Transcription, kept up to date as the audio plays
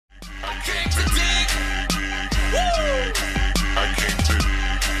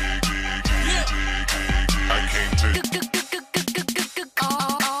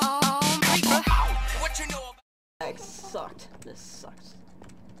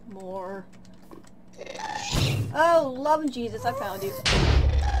more. Oh, love and Jesus, I found you.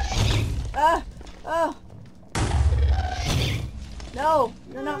 Ah! Oh! No,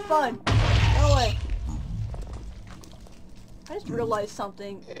 you're not fun. Go away. I just realized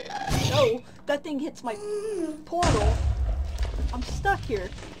something. No, that thing hits my portal. I'm stuck here.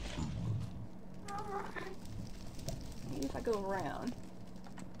 Maybe if I go around.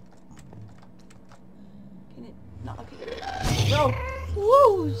 Can it? No, okay. Bro!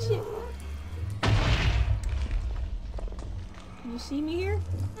 Woo! Shit! Can you see me here?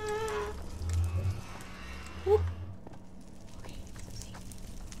 Woo. Okay,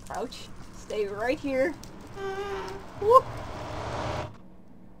 crouch. Stay right here. Woo!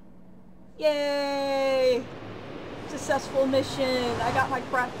 Yay! Successful mission! I got my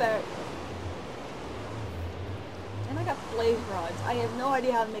crap back. And I got blaze rods. I have no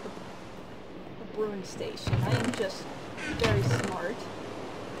idea how to make a brewing station. I am just very smart.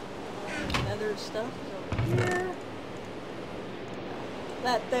 Nether stuff is over here.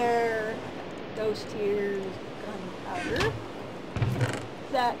 That there. Ghost tears. Gunpowder.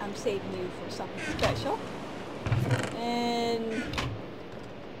 That I'm saving you for something special. And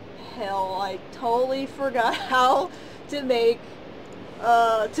hell, I totally forgot how to make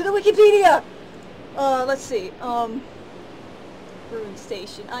to the Wikipedia. Let's see. Brewing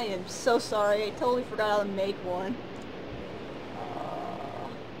station. I am so sorry. I totally forgot how to make one.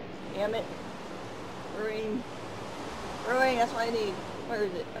 Damn it. Brewing. Brewing, that's what I need. Where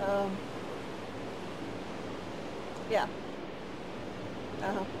is it? Yeah.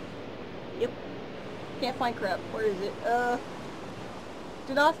 Yep. Can't find crap. Where is it?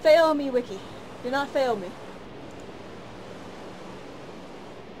 Do not fail me, Wiki. Do not fail me.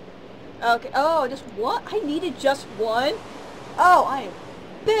 Okay. Oh, just one? I needed just one? Oh, I am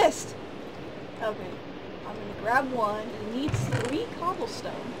pissed. Okay. I'm gonna grab one. It needs 3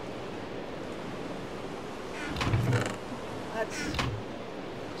 cobblestone. That's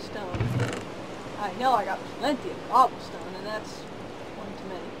stone. I know I got plenty of cobblestone, and that's one too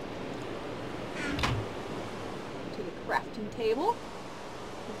many. To the crafting table.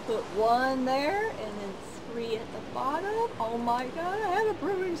 We'll put 1 there, and then 3 at the bottom. Oh my god, I have a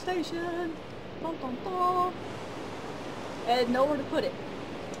brewing station! Dun, dun, dun. And nowhere to put it.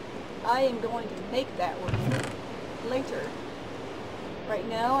 I am going to make that one later. Right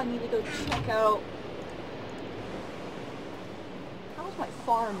now, I need to go check out... How's my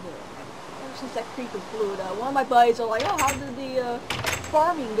farm doing? Ever since that creeper blew it up. One of my buddies are like, oh, how did the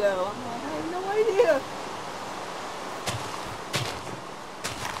farming go? I'm like, I have no idea.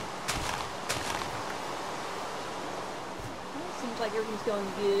 Seems like everything's going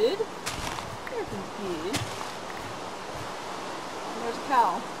good. Everything's good. And there's a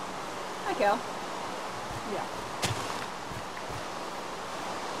cow. Hi, cow. Yeah.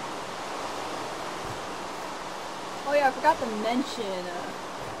 Oh yeah, I forgot to mention,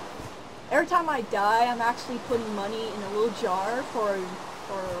 every time I die, I'm actually putting money in a little jar for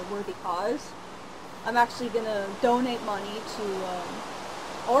a worthy cause. I'm actually gonna donate money to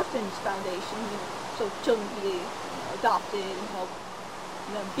Orphans Foundation, so children can be adopted and help,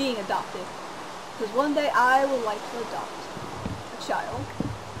 being adopted. Because one day I would like to adopt a child.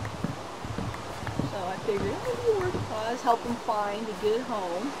 So I figured it would be a worthy cause, help them find a good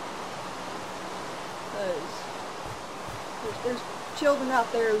home. Because there's children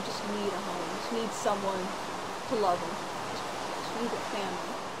out there who just need a home, just need someone to love them, just need a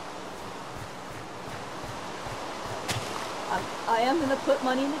family. I am going to put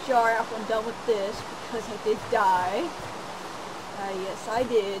money in the jar after I'm done with this, because I did die. Yes, I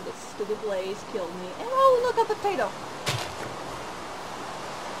did. The stupid blaze killed me. And oh, look, a potato!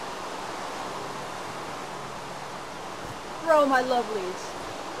 Grow, my lovelies.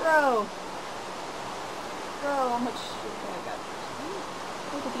 Grow! Grow, how much... Okay, I got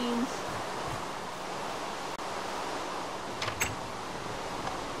the beans.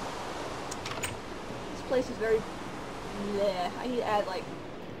 This place is very... bleh. I need to add, like,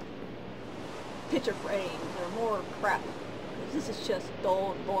 picture frames or more crap. This is just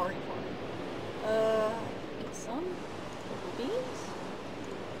dull and boring for me. Get some purple beans.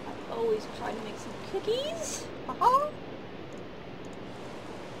 I always try to make some cookies. Haha!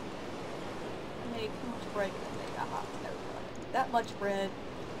 Make how much bread can I make? Aha, there we go. That much bread.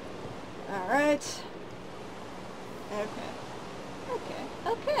 Alright.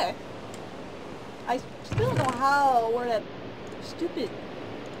 Okay. I still don't know where that stupid...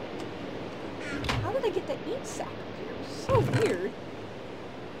 How did I get that ink sac up here? It was so weird.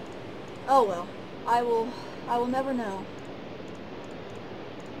 Oh well. I will never know.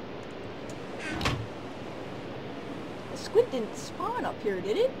 squid didn't spawn up here,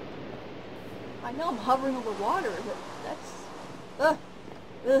 did it? I know I'm hovering over water, but that's...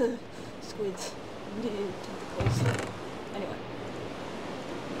 Ugh. Squids. Tentacles. Anyway.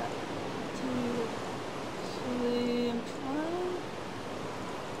 I'm trying...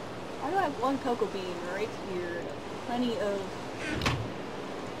 Why do I have one cocoa bean right here? Plenty of...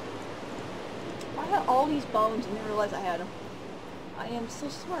 I had all these bones and didn't realize I had them. I am so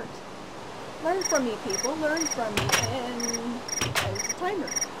smart. Learn from me, people. Learn from me. And as a timer.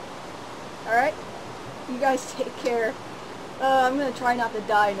 Alright? You guys take care. I'm gonna try not to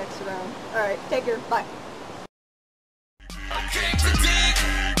die next round. Alright, take care. Bye.